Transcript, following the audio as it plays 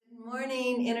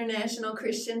morning, International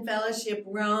Christian Fellowship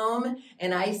Rome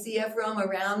and ICF Rome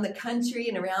around the country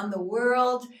and around the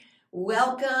world.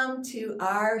 Welcome to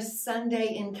our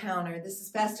Sunday encounter. This is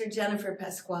Pastor Jennifer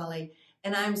Pasquale,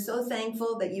 and I'm so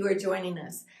thankful that you are joining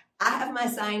us. I have my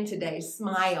sign today,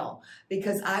 smile,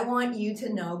 because I want you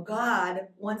to know God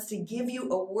wants to give you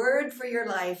a word for your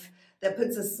life that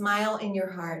puts a smile in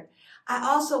your heart. I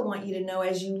also want you to know,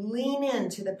 as you lean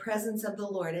into the presence of the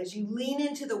Lord, as you lean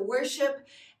into the worship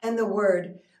and the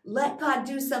word, let God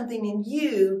do something in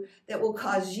you that will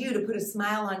cause you to put a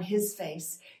smile on his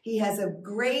face. He has a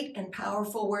great and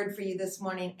powerful word for you this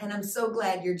morning, and I'm so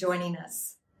glad you're joining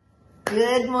us.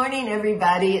 Good morning,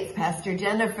 everybody. It's Pastor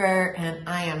Jennifer, and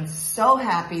I am so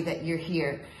happy that you're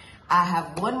here. I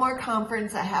have one more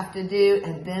conference I have to do,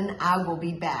 and then I will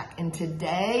be back. And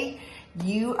today,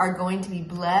 you are going to be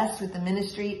blessed with the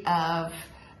ministry of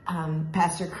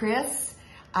Pastor Chris.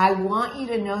 I want you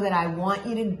to know that I want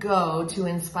you to go to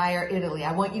Inspire Italy.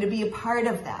 I want you to be a part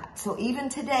of that. So even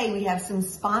today, we have some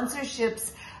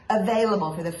sponsorships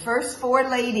available for the first 4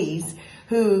 ladies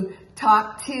who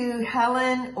talk to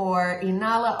Helen or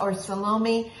Inala or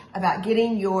Salome about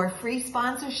getting your free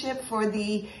sponsorship for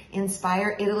the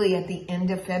Inspire Italy at the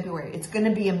end of February. It's going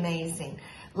to be amazing.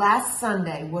 Last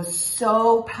Sunday was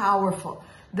so powerful.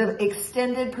 The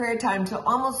extended prayer time till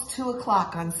almost 2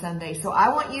 o'clock on Sunday. So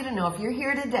I want you to know, if you're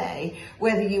here today,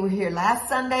 whether you were here last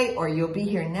Sunday or you'll be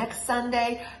here next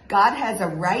Sunday, God has a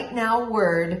right now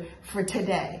word for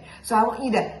today. So I want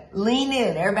you to lean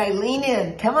in. Everybody lean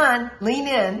in. Come on, lean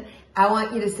in. I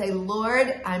want you to say,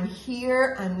 Lord, I'm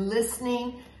here. I'm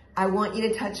listening. I want you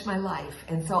to touch my life.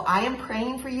 And so I am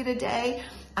praying for you today.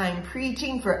 I'm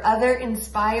preaching for other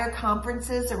Inspire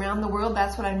conferences around the world.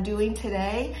 That's what I'm doing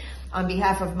today on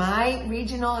behalf of my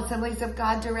regional Assemblies of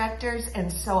God directors. And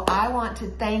so I want to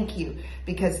thank you,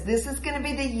 because this is going to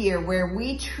be the year where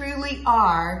we truly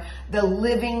are the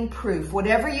living proof.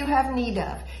 Whatever you have need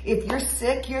of. If you're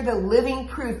sick, you're the living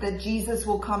proof that Jesus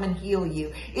will come and heal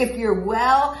you. If you're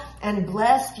well and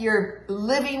blessed, you're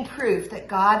living proof that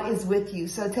God is with you.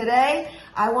 So today,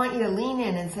 I want you to lean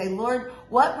in and say, Lord,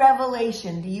 what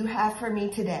revelation do you have for me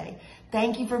today?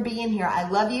 Thank you for being here. I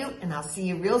love you, and I'll see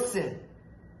you real soon.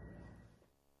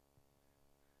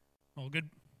 Well, good.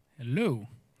 Hello.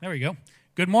 There we go.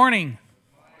 Good morning.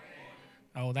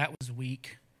 Oh, that was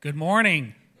weak. Good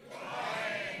morning. Good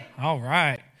morning. All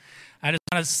right. I just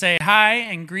want to say hi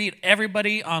and greet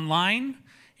everybody online,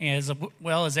 as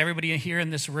well as everybody here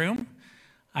in this room.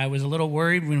 I was a little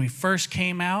worried when we first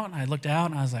came out, and I looked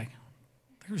out, and I was like,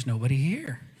 there's nobody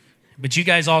here. But you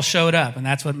guys all showed up, and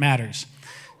that's what matters.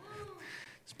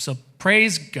 So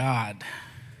praise God.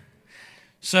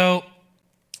 So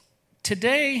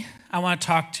today, I want to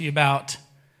talk to you about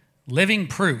living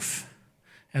proof.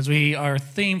 Our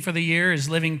theme for the year is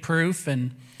living proof,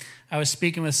 and I was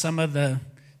speaking with some of the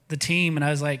team, and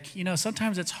I was like,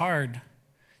 sometimes it's hard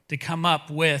to come up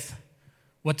with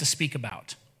what to speak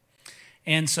about.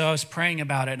 And so I was praying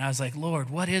about it, and I was like, Lord,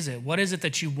 what is it? What is it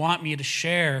that you want me to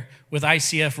share with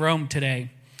ICF Rome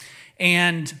today?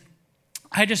 And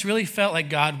I just really felt like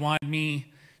God wanted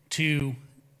me to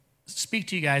speak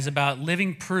to you guys about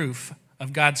living proof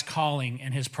of God's calling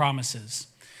and his promises.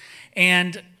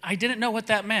 And I didn't know what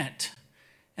that meant.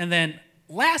 And then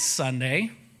last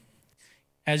Sunday,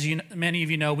 as many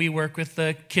of you know, we work with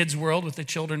the Kids World, with the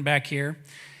children back here.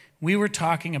 We were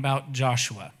talking about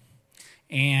Joshua.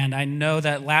 And I know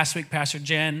that last week Pastor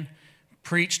Jen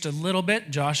preached a little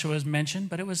bit. Joshua was mentioned,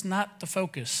 but it was not the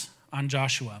focus on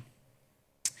Joshua.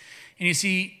 And you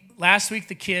see, last week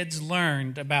the kids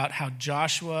learned about how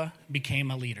Joshua became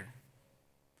a leader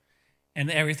and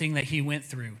everything that he went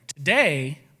through.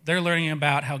 Today, they're learning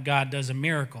about how God does a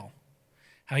miracle,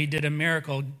 how he did a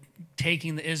miracle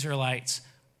taking the Israelites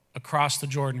across the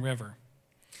Jordan River.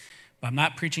 But I'm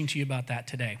not preaching to you about that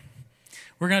today.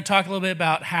 We're going to talk a little bit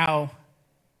about how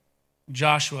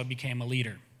Joshua became a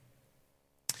leader.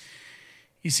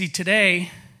 You see, today,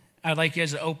 I'd like you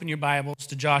guys to open your Bibles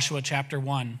to Joshua chapter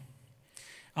 1.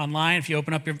 Online, if you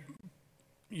open up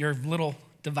your little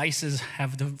devices,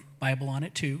 have the Bible on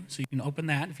it too, so you can open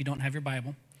that if you don't have your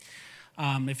Bible.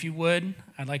 If you would,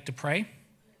 I'd like to pray.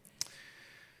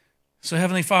 So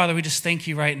Heavenly Father, we just thank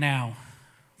you right now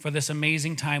for this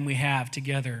amazing time we have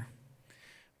together,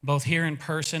 both here in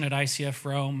person at ICF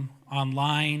Rome,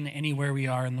 online, anywhere we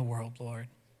are in the world, Lord.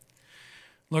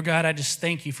 Lord God, I just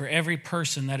thank you for every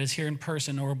person that is here in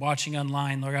person or watching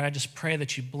online. Lord God, I just pray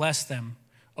that you bless them,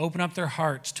 open up their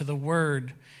hearts to the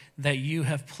word that you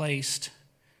have placed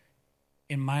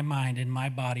in my mind, in my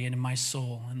body, and in my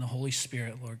soul, in the Holy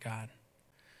Spirit, Lord God.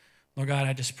 Lord God,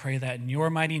 I just pray that in your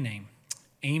mighty name.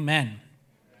 Amen.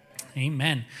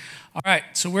 Amen. All right,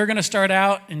 so we're going to start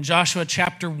out in Joshua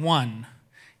chapter 1.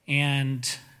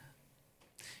 And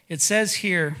it says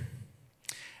here,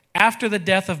 after the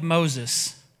death of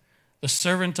Moses, the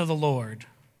servant of the Lord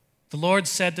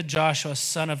said to Joshua,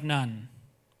 son of Nun,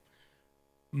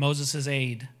 Moses'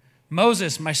 aide,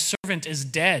 Moses, my servant, is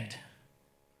dead.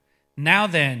 Now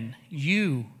then,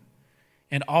 you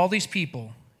and all these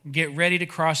people get ready to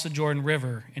cross the Jordan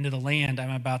River into the land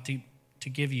I'm about to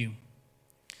give you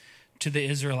to the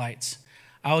Israelites.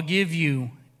 I'll give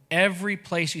you every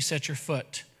place you set your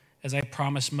foot, as I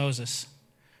promised Moses.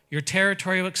 Your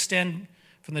territory will extend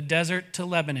from the desert to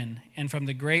Lebanon and from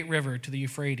the great river to the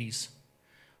Euphrates,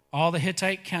 all the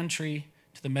Hittite country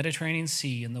to the Mediterranean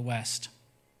Sea in the west.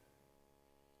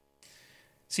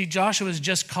 See, Joshua was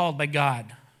just called by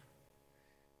God.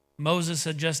 Moses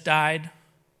had just died,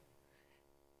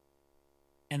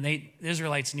 and the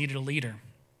Israelites needed a leader.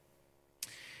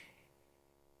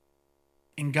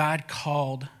 And God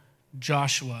called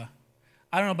Joshua.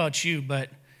 I don't know about you, but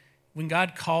when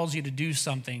God calls you to do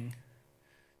something,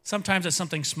 sometimes it's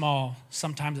something small,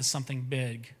 sometimes it's something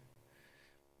big.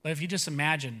 But if you just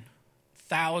imagine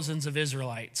thousands of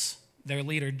Israelites, their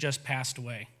leader just passed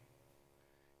away.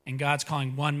 And God's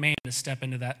calling one man to step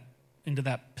into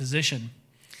that position.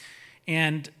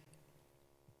 And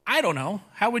I don't know,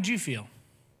 how would you feel?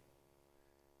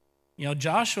 You know,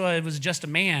 Joshua was just a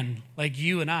man like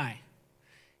you and I.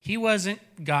 He wasn't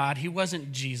God. He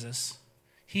wasn't Jesus.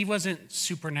 He wasn't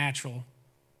supernatural.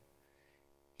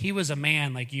 He was a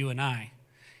man like you and I.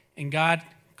 And God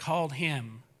called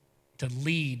him to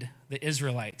lead the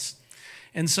Israelites.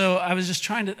 And so I was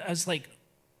like,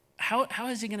 how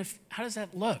does that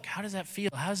look? How does that feel?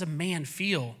 How does a man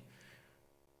feel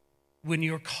when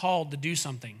you're called to do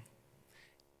something?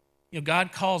 You know,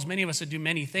 God calls many of us to do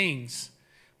many things,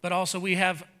 but also I'm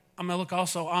going to look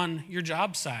also on your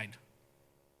job side.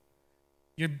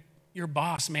 Your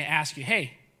boss may ask you,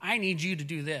 hey, I need you to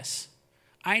do this.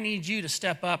 I need you to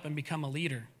step up and become a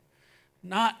leader.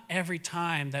 Not every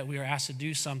time that we are asked to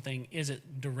do something is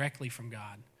it directly from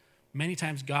God. Many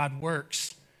times God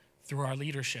works through our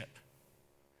leadership.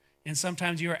 And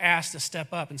sometimes you are asked to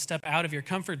step up and step out of your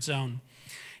comfort zone.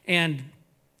 And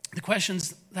the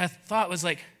questions that I thought was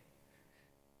like,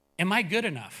 am I good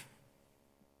enough?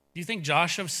 Do you think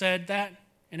Joshua said that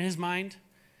in his mind?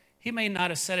 He may not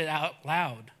have said it out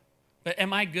loud, but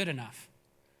am I good enough?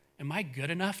 Am I good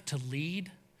enough to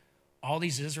lead all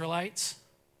these Israelites?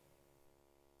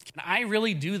 Can I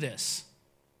really do this?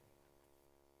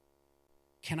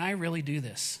 Can I really do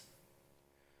this?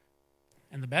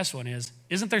 And the best one is,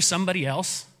 isn't there somebody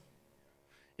else?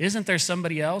 Isn't there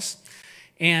somebody else?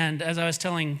 And as I was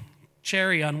telling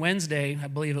Cherry on Wednesday, I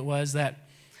believe it was, that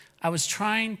I was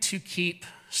trying to keep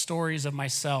stories of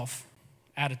myself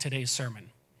out of today's sermon.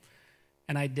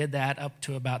 And I did that up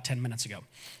to about 10 minutes ago.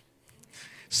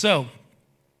 So,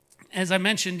 as I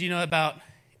mentioned, about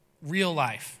real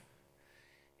life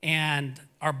and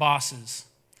our bosses.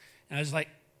 And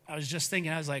I was just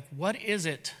thinking, what is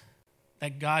it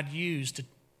that God used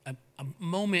a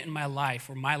moment in my life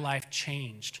where my life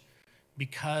changed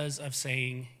because of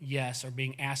saying yes or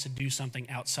being asked to do something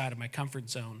outside of my comfort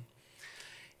zone?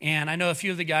 And I know a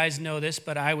few of the guys know this,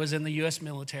 but I was in the U.S.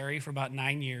 military for about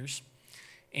 9 years.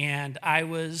 And I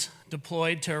was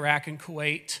deployed to Iraq and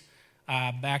Kuwait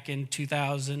back in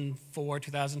 2004,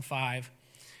 2005.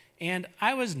 And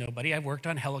I was nobody. I worked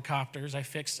on helicopters. I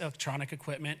fixed electronic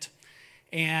equipment.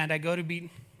 And I go to be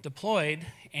deployed,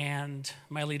 and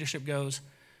my leadership goes,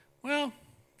 well,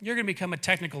 you're going to become a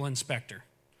technical inspector.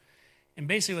 And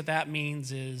basically what that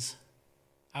means is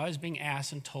I was being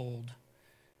asked and told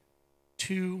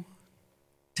to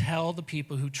tell the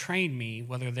people who trained me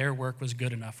whether their work was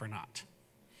good enough or not.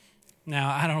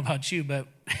 Now, I don't know about you, but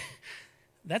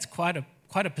that's quite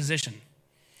a position.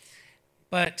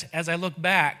 But as I look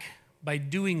back, by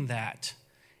doing that,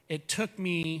 it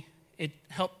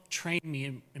helped train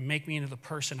me and make me into the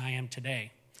person I am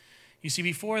today. You see,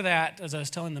 before that, as I was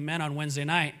telling the men on Wednesday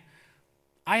night,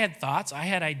 I had thoughts, I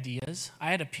had ideas, I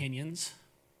had opinions,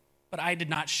 but I did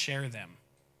not share them.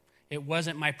 It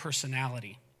wasn't my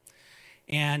personality.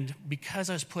 And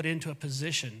because I was put into a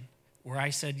position where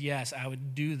I said, yes, I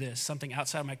would do this, something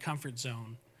outside my comfort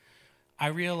zone, I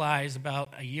realized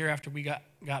about a year after we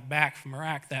got back from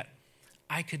Iraq that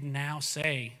I could now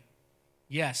say,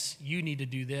 yes, you need to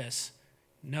do this.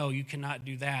 No, you cannot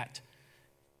do that.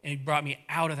 And it brought me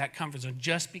out of that comfort zone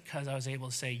just because I was able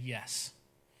to say yes.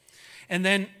 And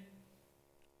then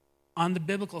on the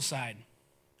biblical side,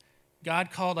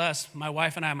 God called us, my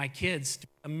wife and I, my kids, to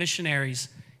become missionaries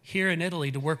here in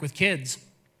Italy to work with kids.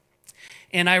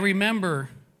 And I remember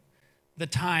the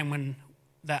time when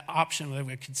that option where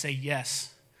we could say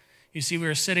yes. You see, we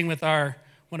were sitting with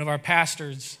one of our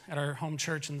pastors at our home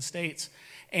church in the States,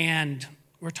 and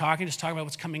we're talking about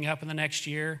what's coming up in the next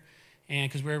year,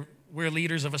 and because we're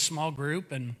leaders of a small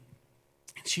group, and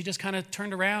she just kind of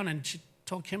turned around and she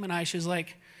told Kim and I, she was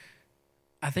like,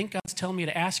 I think God's telling me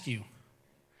to ask you,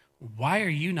 why are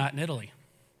you not in Italy?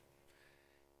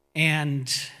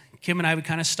 And Kim and I, we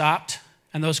kind of stopped,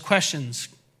 and those questions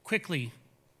quickly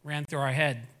ran through our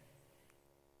head.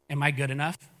 Am I good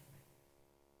enough?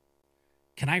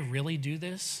 Can I really do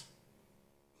this?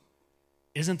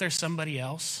 Isn't there somebody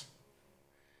else?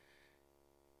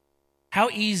 How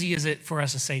easy is it for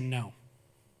us to say no?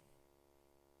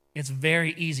 It's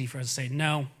very easy for us to say,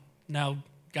 no,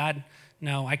 God,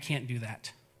 no, I can't do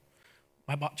that.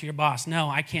 To your boss, no,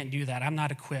 I can't do that. I'm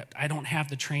not equipped. I don't have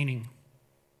the training.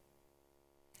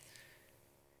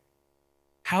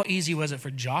 How easy was it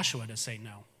for Joshua to say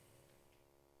no?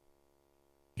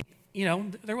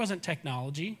 There wasn't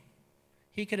technology.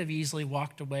 He could have easily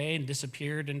walked away and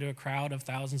disappeared into a crowd of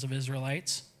thousands of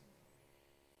Israelites.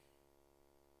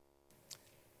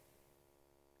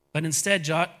 But instead,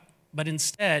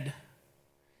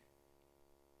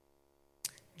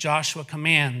 Joshua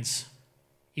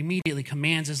immediately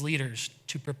commands his leaders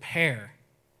to prepare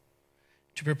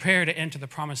to enter the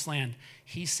promised land.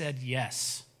 He said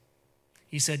yes.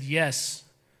 He said, yes,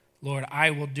 Lord, I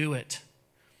will do it.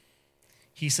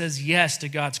 He says yes to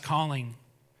God's calling.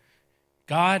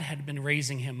 God had been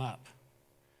raising him up.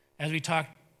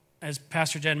 As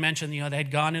Pastor Jen mentioned, they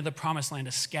had gone into the promised land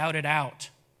to scout it out.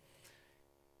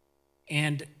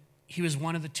 And he was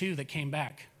one of the two that came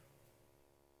back.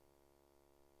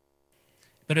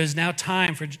 But it is now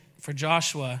time for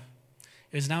Joshua,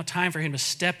 it is now time for him to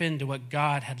step into what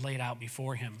God had laid out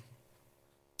before him.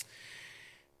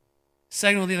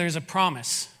 Secondly, there's a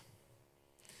promise.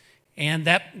 And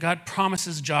that God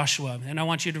promises Joshua. And I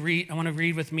want to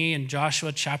read with me in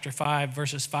Joshua chapter 5,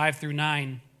 verses 5 through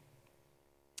 9.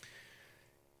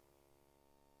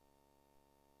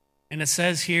 And it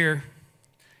says here,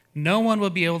 no one will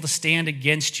be able to stand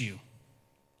against you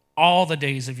all the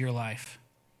days of your life.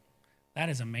 That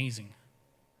is amazing.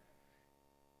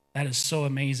 That is so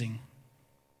amazing.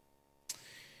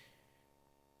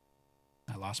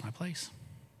 I lost my place.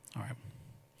 All right.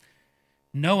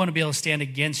 No one will be able to stand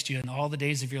against you in all the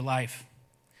days of your life.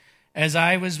 As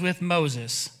I was with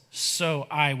Moses, so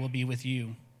I will be with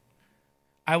you.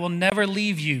 I will never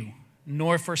leave you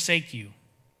nor forsake you.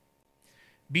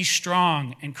 Be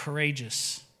strong and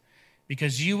courageous,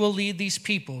 because you will lead these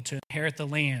people to inherit the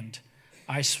land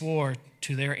I swore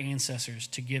to their ancestors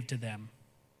to give to them.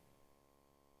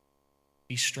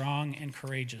 Be strong and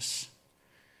courageous.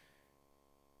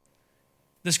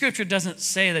 The scripture doesn't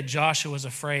say that Joshua was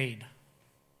afraid.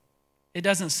 It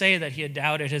doesn't say that he had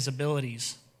doubted his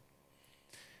abilities.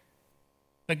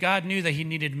 But God knew that he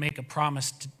needed to make a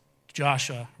promise to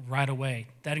Joshua right away,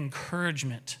 that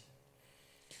encouragement.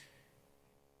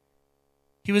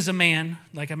 He was a man,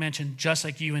 like I mentioned, just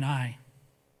like you and I.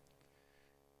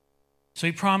 So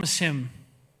he promised him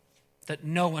that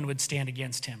no one would stand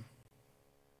against him.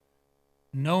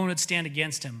 No one would stand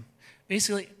against him.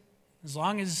 Basically, as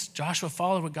long as Joshua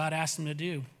followed what God asked him to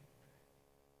do,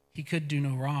 he could do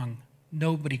no wrong.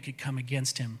 Nobody could come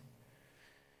against him.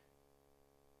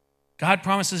 God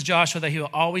promises Joshua that he will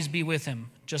always be with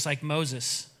him, just like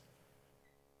Moses.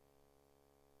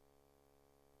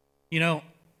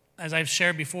 As I've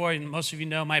shared before, and most of you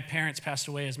know, my parents passed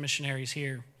away as missionaries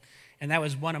here. And that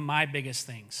was one of my biggest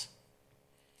things,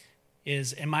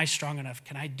 is, am I strong enough?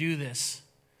 Can I do this?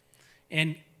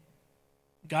 And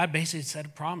God basically said a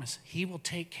promise. He will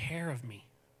take care of me.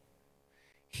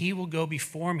 He will go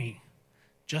before me,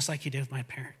 just like he did with my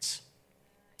parents.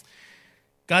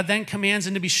 God then commands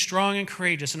him to be strong and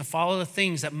courageous and to follow the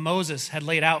things that Moses had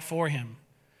laid out for him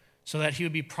so that he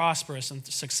would be prosperous and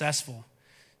successful.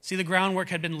 See, the groundwork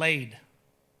had been laid.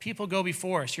 People go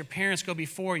before us. Your parents go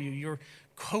before you. Your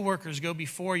coworkers go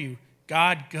before you.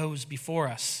 God goes before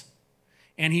us,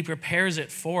 and he prepares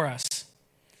it for us.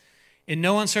 In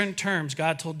no uncertain terms,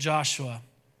 God told Joshua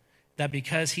that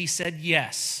because he said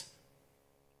yes,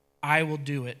 I will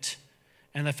do it.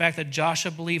 And the fact that Joshua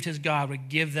believed his God would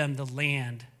give them the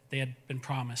land they had been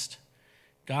promised.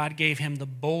 God gave him the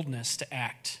boldness to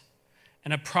act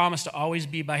and a promise to always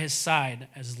be by his side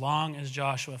as long as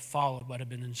Joshua followed what had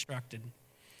been instructed.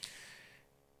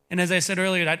 And as I said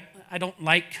earlier, I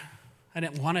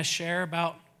didn't want to share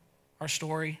about our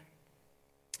story.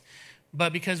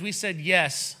 But because we said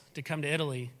yes to come to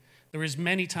Italy, there was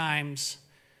many times,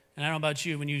 and I don't know about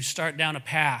you, when you start down a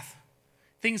path,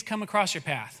 things come across your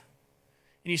path.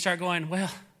 And you start going,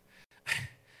 well,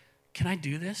 can I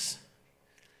do this?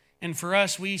 And for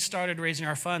us, we started raising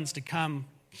our funds to come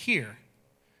here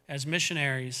as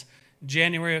missionaries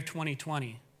January of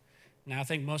 2020. Now, I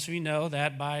think most of you know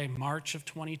that by March of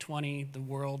 2020, the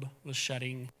world was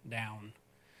shutting down.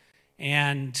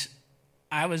 And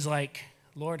I was like,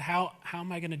 Lord, how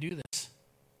am I going to do this?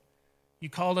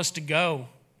 You called us to go.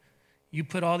 You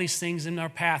put all these things in our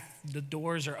path. The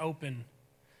doors are open.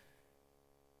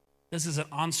 This is an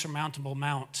unsurmountable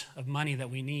amount of money that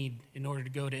we need in order to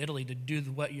go to Italy to do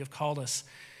what you have called us.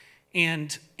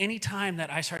 And any time that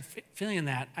I started feeling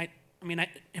that,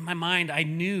 in my mind, I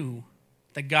knew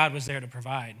that God was there to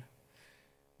provide.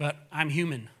 But I'm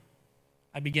human.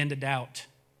 I began to doubt.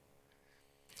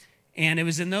 And it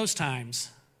was in those times,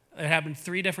 it happened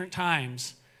 3 different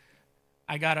times,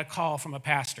 I got a call from a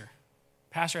pastor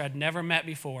I'd never met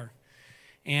before.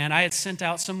 And I had sent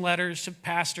out some letters to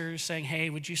pastors saying, hey,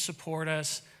 would you support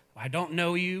us? I don't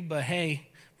know you, but hey,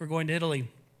 we're going to Italy.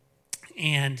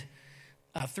 And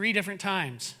 3 different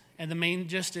times. And the main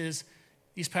gist is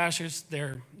these pastors,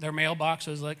 their mailbox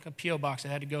was like a P.O. box. They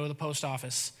had to go to the post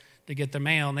office to get their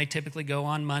mail. And they typically go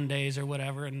on Mondays or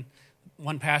whatever. And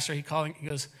one pastor, he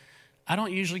goes, I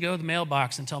don't usually go to the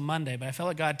mailbox until Monday, but I felt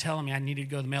like God telling me I needed to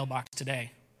go to the mailbox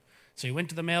today. So he went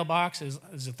to the mailbox. It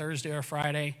was a Thursday or a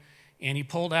Friday. And he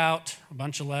pulled out a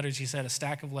bunch of letters. He said a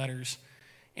stack of letters.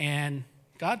 And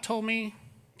God told me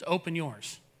to open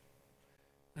yours.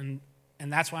 And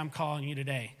that's why I'm calling you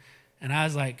today. And I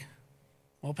was like,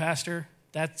 well, Pastor,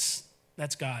 that's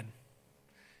God.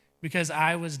 Because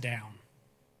I was down.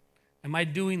 Am I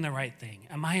doing the right thing?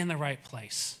 Am I in the right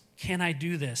place? Can I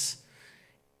do this?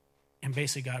 And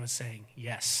basically God was saying,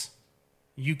 yes,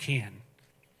 you can.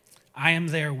 I am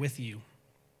there with you.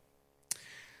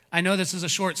 I know this is a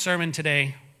short sermon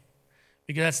today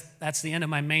because that's the end of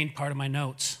my main part of my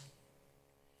notes.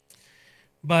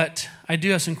 But I do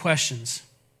have some questions,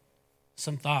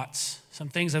 some thoughts, some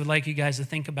things I would like you guys to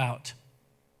think about.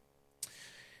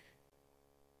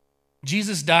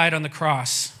 Jesus died on the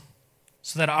cross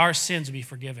so that our sins would be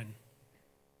forgiven.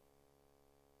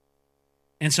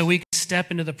 And so we can step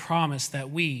into the promise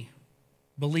that we,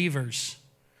 believers,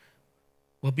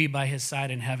 will be by his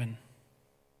side in heaven.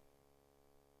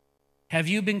 Have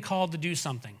you been called to do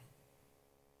something?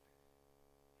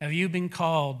 Have you been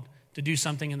called to do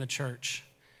something in the church?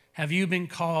 Have you been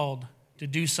called to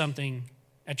do something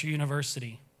at your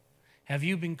university? Have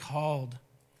you been called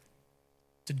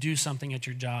to do something at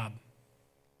your job?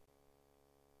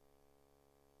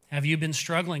 Have you been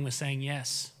struggling with saying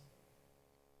yes?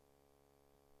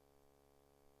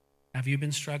 Have you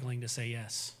been struggling to say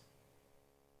yes?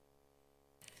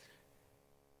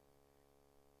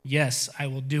 Yes, I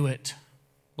will do it,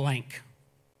 blank.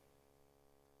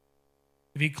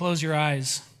 If you close your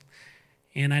eyes,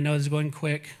 and I know this is going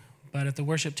quick, but if the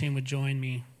worship team would join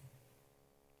me,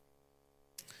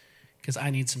 because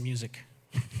I need some music.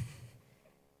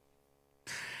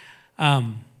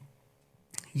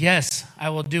 Yes,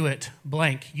 I will do it,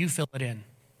 blank. You fill it in.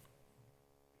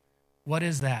 What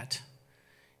is that?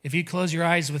 If you close your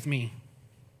eyes with me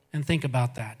and think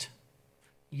about that.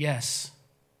 Yes,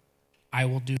 I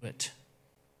will do it.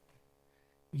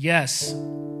 Yes,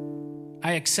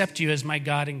 I accept you as my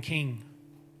God and King.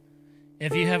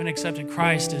 If you haven't accepted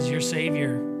Christ as your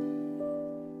Savior,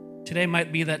 today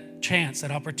might be that chance,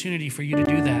 that opportunity for you to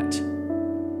do that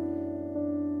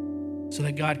so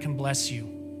that God can bless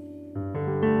you.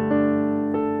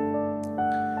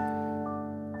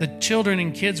 The children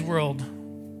in kids' world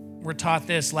were taught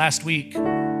this last week,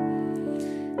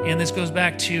 and this goes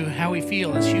back to how we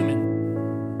feel as human.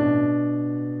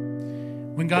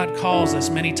 When God calls us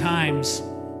many times,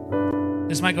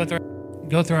 this might go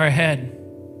through our head.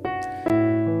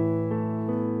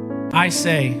 I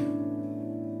say,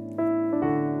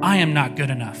 I am not good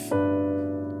enough.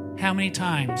 How many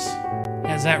times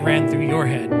has that ran through your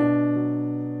head?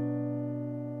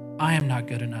 I am not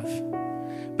good enough.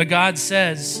 But God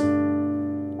says,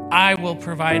 I will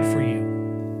provide for you.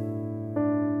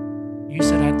 You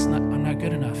said I'm not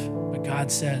good enough. But God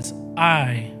says,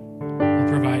 I will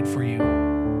provide for you.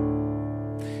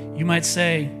 You might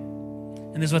say,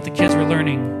 and this is what the kids were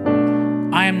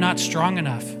learning, I am not strong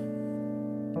enough.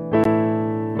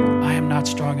 I am not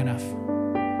strong enough.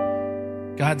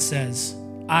 God says,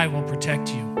 I will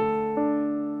protect you.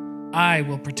 I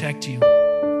will protect you.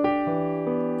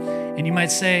 And you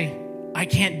might say, I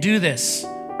can't do this.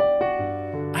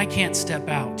 I can't step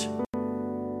out.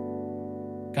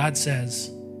 God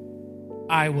says,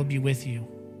 I will be with you.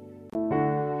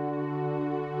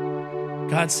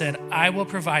 God said, I will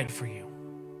provide for you.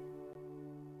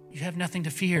 You have nothing to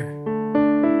fear.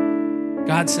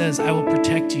 God says, I will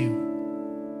protect you.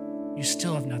 you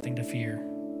still have nothing to fear.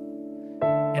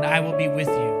 And I will be with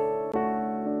you.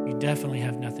 You definitely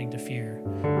have nothing to fear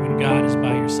when God is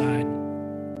by your side.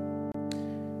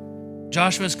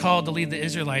 Joshua is called to lead the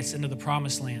Israelites into the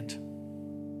promised land.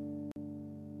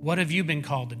 What have you been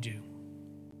called to do?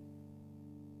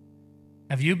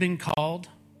 Have you been called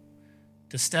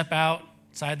to step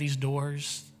outside these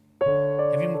doors?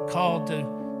 Have you been called to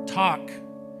talk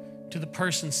to the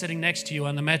person sitting next to you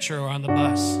on the metro or on the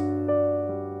bus?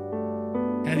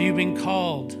 Have you been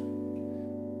called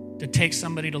to take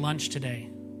somebody to lunch today?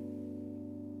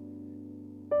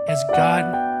 Has God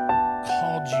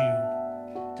called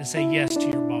you to say yes to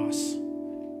your boss?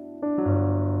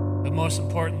 But most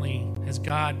importantly, has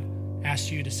God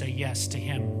asked you to say yes to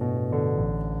Him?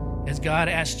 Has God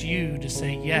asked you to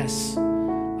say, yes,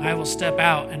 I will step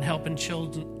out and help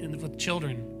with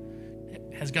children?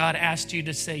 Has God asked you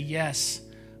to say, yes,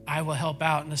 I will help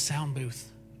out in the sound booth?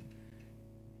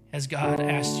 Has God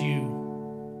asked you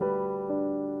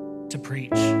to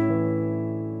preach?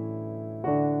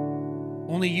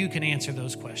 Only you can answer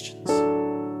those questions.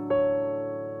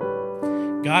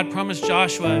 God promised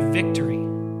Joshua a victory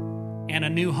and a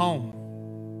new home.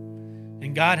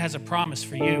 And God has a promise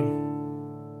for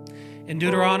you. In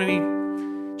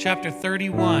Deuteronomy chapter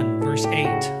 31, verse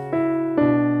 8,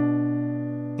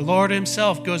 the Lord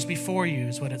Himself goes before you,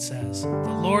 is what it says. The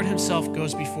Lord Himself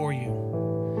goes before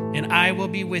you, and I will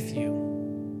be with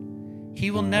you. He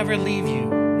will never leave you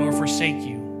nor forsake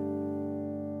you.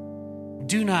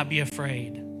 Do not be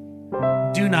afraid.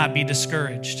 Do not be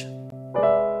discouraged.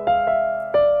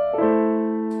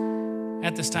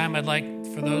 At this time, I'd like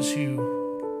for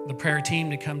the prayer team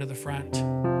to come to the front.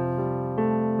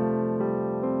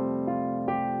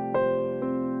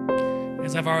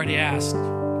 As I've already asked,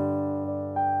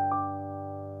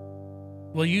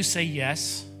 will you say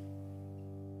yes?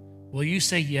 Will you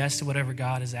say yes to whatever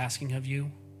God is asking of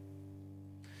you?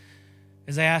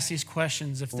 As I ask these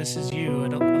questions, if this is you, I'll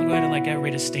go ahead and like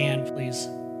everybody to stand, please. If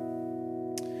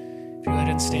you go ahead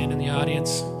and stand in the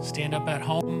audience, stand up at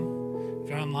home, if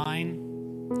you're online.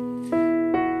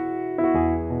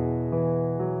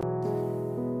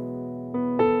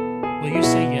 Will you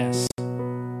say yes?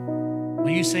 Will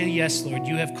you say, yes, Lord,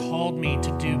 you have called me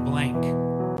to do blank?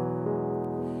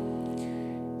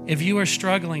 If you are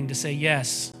struggling to say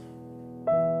yes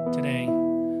today,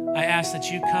 I ask that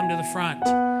you come to the front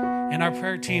and our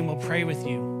prayer team will pray with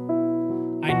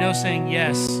you. I know saying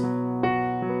yes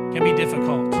can be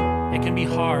difficult. It can be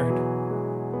hard.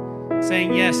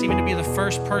 Saying yes, even to be the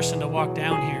first person to walk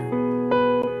down here,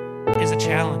 is a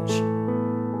challenge.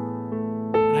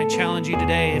 And I challenge you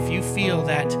today, if you feel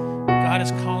that God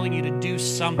is calling you to do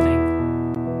something,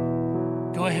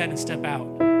 go ahead and step out.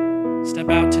 Step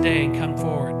out today and come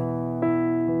forward.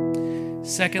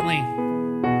 Secondly,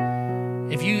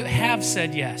 if you have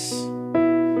said yes,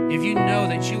 if you know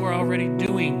that you are already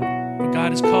doing what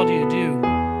God has called you to do,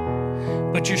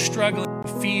 but you're struggling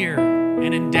with fear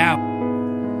and in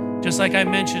doubt, just like I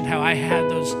mentioned how I had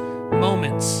those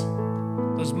moments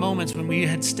when we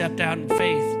had stepped out in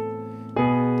faith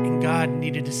and God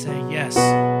needed to say, yes,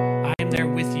 I am there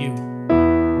with you.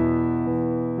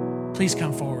 Please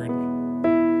come forward.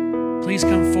 Please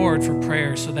come forward for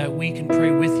prayer so that we can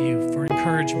pray with you for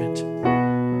encouragement.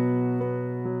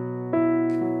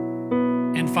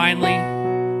 And finally,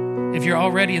 if you're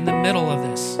already in the middle of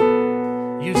this,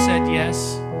 you've said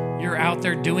yes, you're out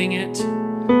there doing it,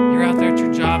 you're out there at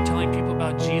your job telling people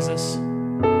about Jesus,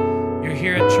 you're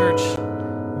here at church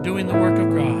doing the work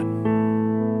of God,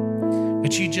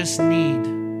 but you just need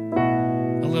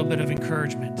a little bit of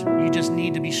encouragement. You just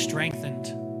need to be strengthened.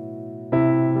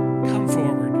 Come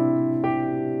forward.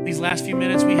 These last few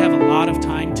minutes, we have a lot of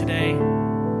time today.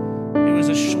 It was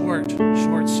a short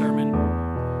sermon,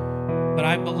 but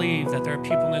I believe that there are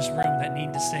people in this room that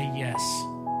need to say yes.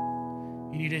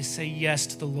 You need to say yes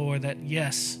to the Lord, that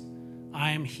yes,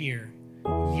 I am here.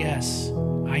 Yes,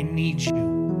 I need you.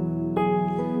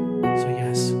 So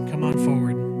yes, come on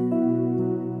forward.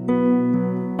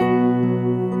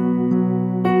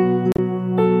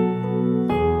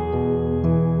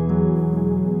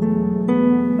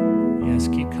 Yes,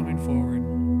 keep coming forward.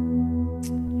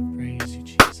 Praise you,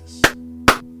 Jesus.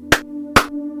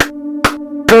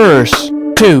 Verse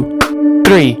 2,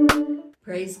 3.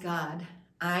 Praise God.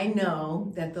 I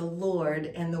know that the Lord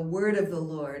and the word of the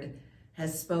Lord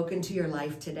has spoken to your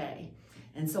life today.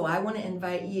 And so I want to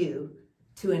invite you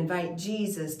to invite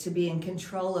Jesus to be in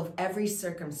control of every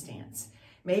circumstance.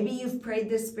 Maybe you've prayed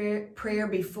this prayer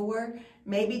before.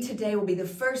 Maybe today will be the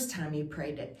first time you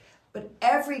prayed it. But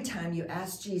every time you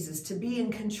ask Jesus to be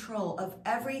in control of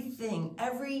everything,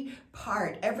 every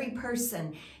part, every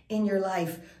person in your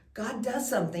life, God does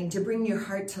something to bring your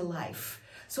heart to life.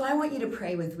 So I want you to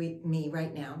pray with me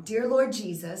right now. Dear Lord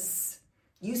Jesus,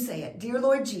 you say it. Dear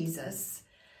Lord Jesus,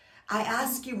 I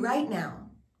ask you right now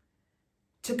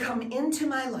to come into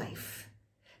my life,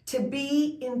 to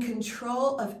be in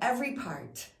control of every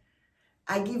part.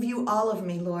 I give you all of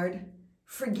me, Lord.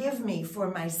 Forgive me for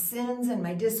my sins and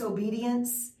my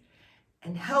disobedience,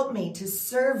 and help me to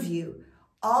serve you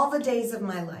all the days of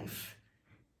my life.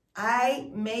 I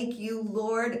make you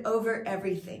Lord over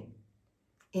everything.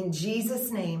 In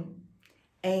Jesus' name,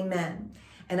 amen.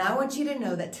 And I want you to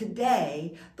know that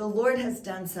today, the Lord has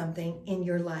done something in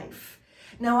your life.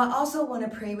 Now, I also want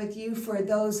to pray with you for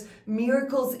those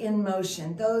miracles in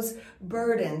motion, those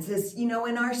burdens. As you know,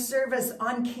 in our service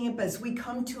on campus, we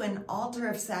come to an altar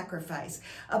of sacrifice,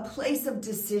 a place of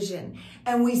decision.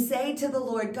 And we say to the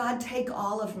Lord, God, take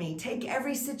all of me. Take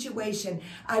every situation.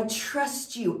 I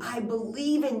trust you. I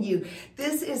believe in you.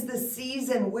 This is the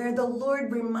season where the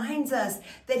Lord reminds us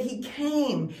that he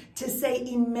came to say,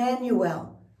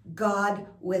 Emmanuel, God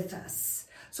with us.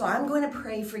 So I'm going to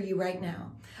pray for you right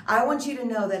now. I want you to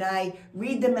know that I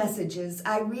read the messages,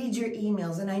 I read your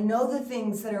emails, and I know the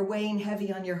things that are weighing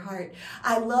heavy on your heart.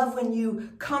 I love when you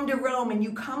come to Rome and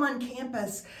you come on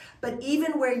campus, but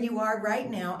even where you are right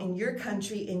now in your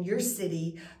country, in your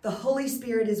city, the Holy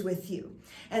Spirit is with you.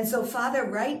 And so, Father,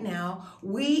 right now,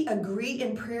 we agree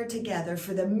in prayer together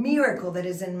for the miracle that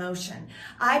is in motion.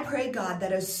 I pray, God,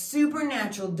 that a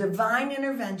supernatural, divine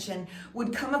intervention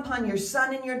would come upon your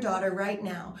son and your daughter right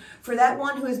now. For that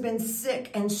one who has been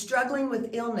sick and struggling with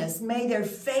illness, may their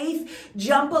faith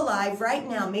jump alive right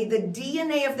now. May the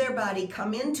DNA of their body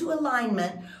come into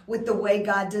alignment with the way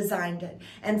God designed it.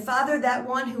 And Father, that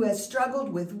one who has struggled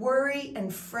with worry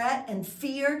and fret and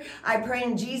fear, I pray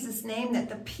in Jesus' name that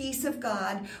the peace of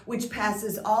God, which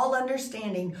passes all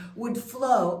understanding, would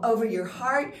flow over your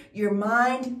heart, your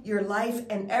mind, your life,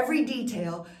 and every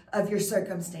detail of your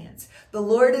circumstance. The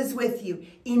Lord is with you.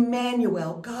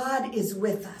 Emmanuel, God is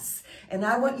with us. And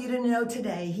I want you to know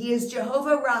today, he is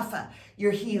Jehovah Rapha,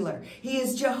 your healer. He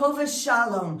is Jehovah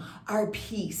Shalom, our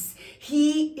peace.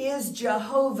 He is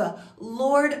Jehovah,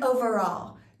 Lord over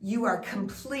all. You are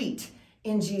complete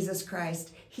in Jesus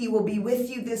Christ. He will be with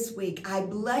you this week. I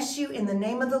bless you in the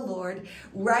name of the Lord.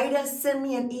 Write us, send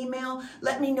me an email.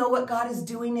 Let me know what God is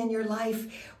doing in your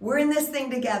life. We're in this thing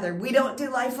together. We don't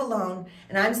do life alone.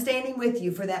 And I'm standing with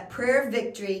you for that prayer of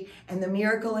victory and the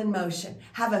miracle in motion.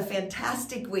 Have a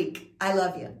fantastic week. I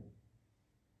love you.